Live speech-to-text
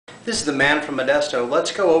This is the man from Modesto.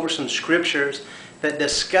 Let's go over some scriptures that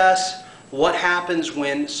discuss what happens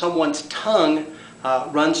when someone's tongue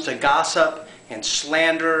runs to gossip and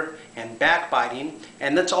slander and backbiting.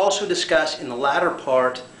 And let's also discuss in the latter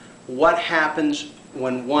part what happens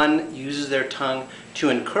when one uses their tongue to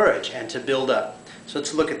encourage and to build up. So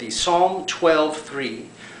let's look at these. Psalm 12:3.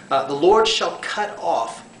 The Lord shall cut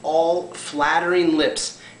off all flattering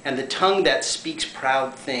lips and the tongue that speaks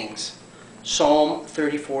proud things. Psalm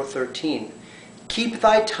 34:13. Keep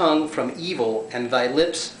thy tongue from evil and thy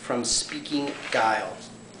lips from speaking guile.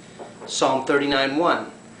 Psalm 39:1.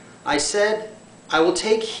 I said, I will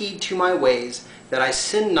take heed to my ways, that I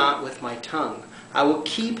sin not with my tongue. I will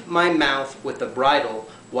keep my mouth with the bridle,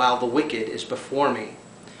 while the wicked is before me.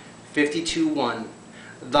 52:1.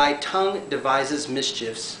 Thy tongue devises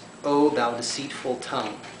mischiefs, O thou deceitful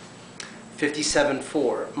tongue.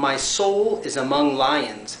 57:4. My soul is among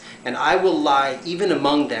lions, and I will lie even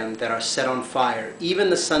among them that are set on fire, even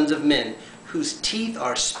the sons of men, whose teeth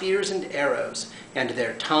are spears and arrows, and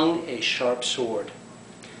their tongue a sharp sword.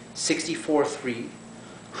 64:3.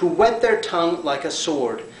 Who whet their tongue like a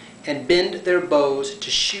sword, and bend their bows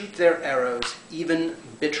to shoot their arrows, even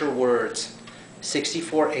bitter words.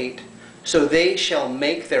 64:8. So they shall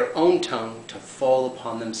make their own tongue to fall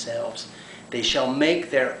upon themselves. They shall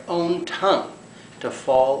make their own tongue to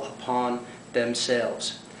fall upon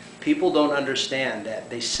themselves. People don't understand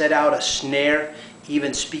that. They set out a snare,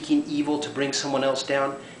 even speaking evil to bring someone else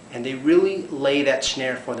down, and they really lay that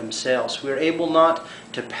snare for themselves. We are able not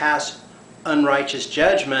to pass unrighteous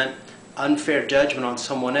judgment, unfair judgment on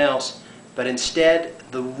someone else, but instead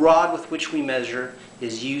the rod with which we measure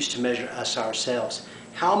is used to measure us ourselves.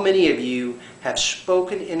 How many of you have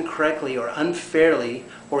spoken incorrectly or unfairly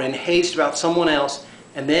or in haste about someone else,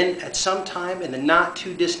 and then at some time in the not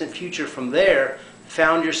too distant future from there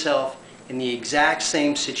found yourself in the exact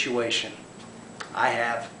same situation? I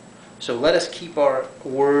have. So let us keep our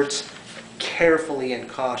words carefully and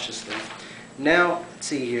cautiously. Now, let's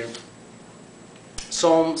see here.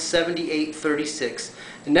 Psalm 78:36.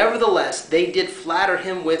 Nevertheless, they did flatter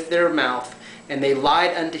him with their mouth, and they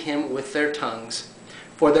lied unto him with their tongues.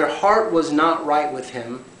 For their heart was not right with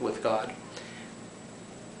him, with God,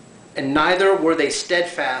 and neither were they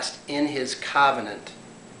steadfast in his covenant.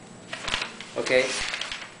 Okay,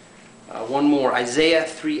 one more. Isaiah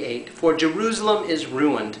 3:8. For Jerusalem is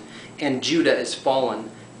ruined, and Judah is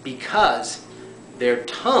fallen, because their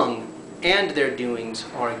tongue and their doings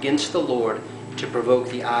are against the Lord, to provoke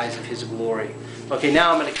the eyes of his glory. Okay,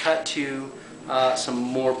 now I'm going to cut to some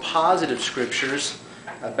more positive scriptures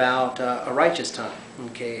about a righteous tongue.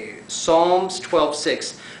 Okay, Psalms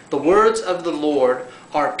 12:6. The words of the Lord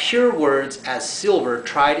are pure words as silver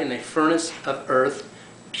tried in a furnace of earth,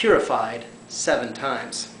 purified 7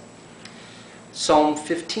 times. Psalm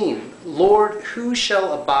 15. Lord, who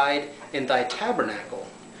shall abide in thy tabernacle?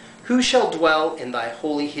 Who shall dwell in thy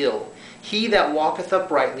holy hill? He that walketh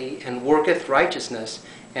uprightly and worketh righteousness,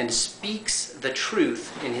 and speaks the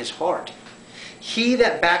truth in his heart. He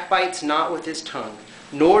that backbites not with his tongue,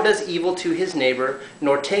 nor does evil to his neighbor,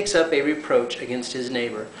 nor takes up a reproach against his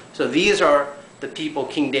neighbor. So these are the people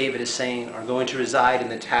King David is saying are going to reside in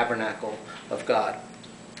the tabernacle of God.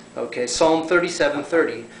 Okay, Psalm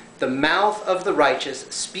 37:30. The mouth of the righteous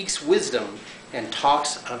speaks wisdom and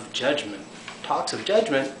talks of judgment. Talks of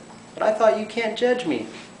judgment? But I thought you can't judge me.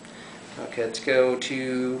 Okay, let's go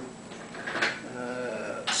to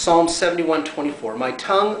Psalm 71:24. My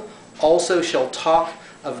tongue also shall talk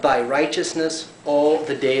of thy righteousness all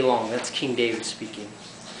the day long. That's King David speaking.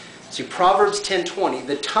 See, Proverbs 10:20.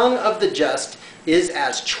 The tongue of the just is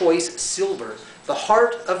as choice silver. The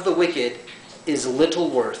heart of the wicked is little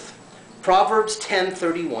worth. Proverbs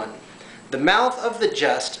 10:31. The mouth of the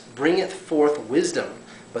just bringeth forth wisdom,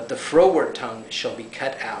 but the froward tongue shall be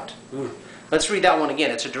cut out. Ooh. Let's read that one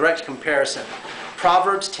again. It's a direct comparison.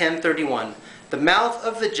 Proverbs 10:31. The mouth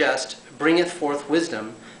of the just bringeth forth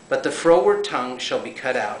wisdom, but the froward tongue shall be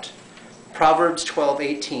cut out. Proverbs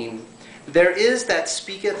 12:18. There is that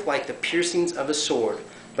speaketh like the piercings of a sword,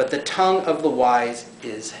 but the tongue of the wise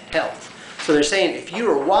is health. So they're saying if you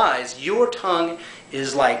are wise, your tongue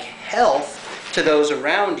is like health to those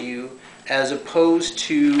around you, as opposed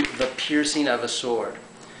to the piercing of a sword.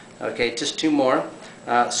 Okay, just 2 more.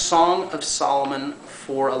 Song of Solomon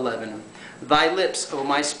 4:11. Thy lips, O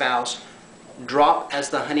my spouse, drop as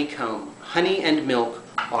the honeycomb. Honey and milk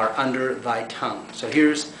are under thy tongue. So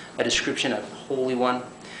here's a description of the Holy One.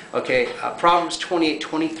 Okay, Proverbs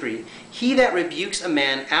 28:23. He that rebukes a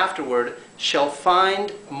man afterward shall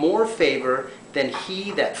find more favor than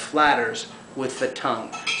he that flatters with the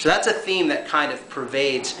tongue. So that's a theme that kind of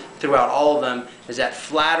pervades throughout all of them, is that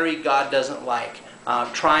flattery God doesn't like.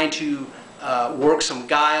 Trying to work some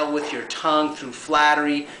guile with your tongue through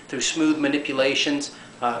flattery, through smooth manipulations.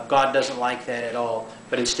 God doesn't like that at all.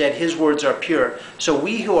 But instead, His words are pure. So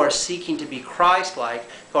we who are seeking to be Christ-like,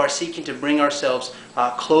 who are seeking to bring ourselves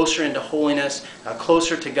closer into holiness,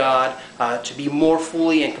 closer to God, to be more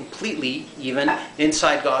fully and completely, even,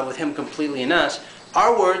 inside God with Him completely in us,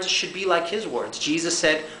 our words should be like His words. Jesus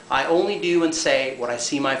said, I only do and say what I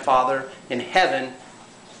see my Father in heaven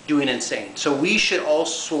doing and saying. So we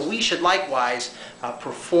should likewise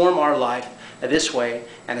perform our life this way,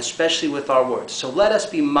 and especially with our words. So let us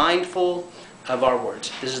be mindful of our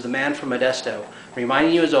words. This is the man from Modesto,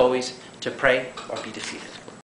 reminding you as always to pray or be defeated.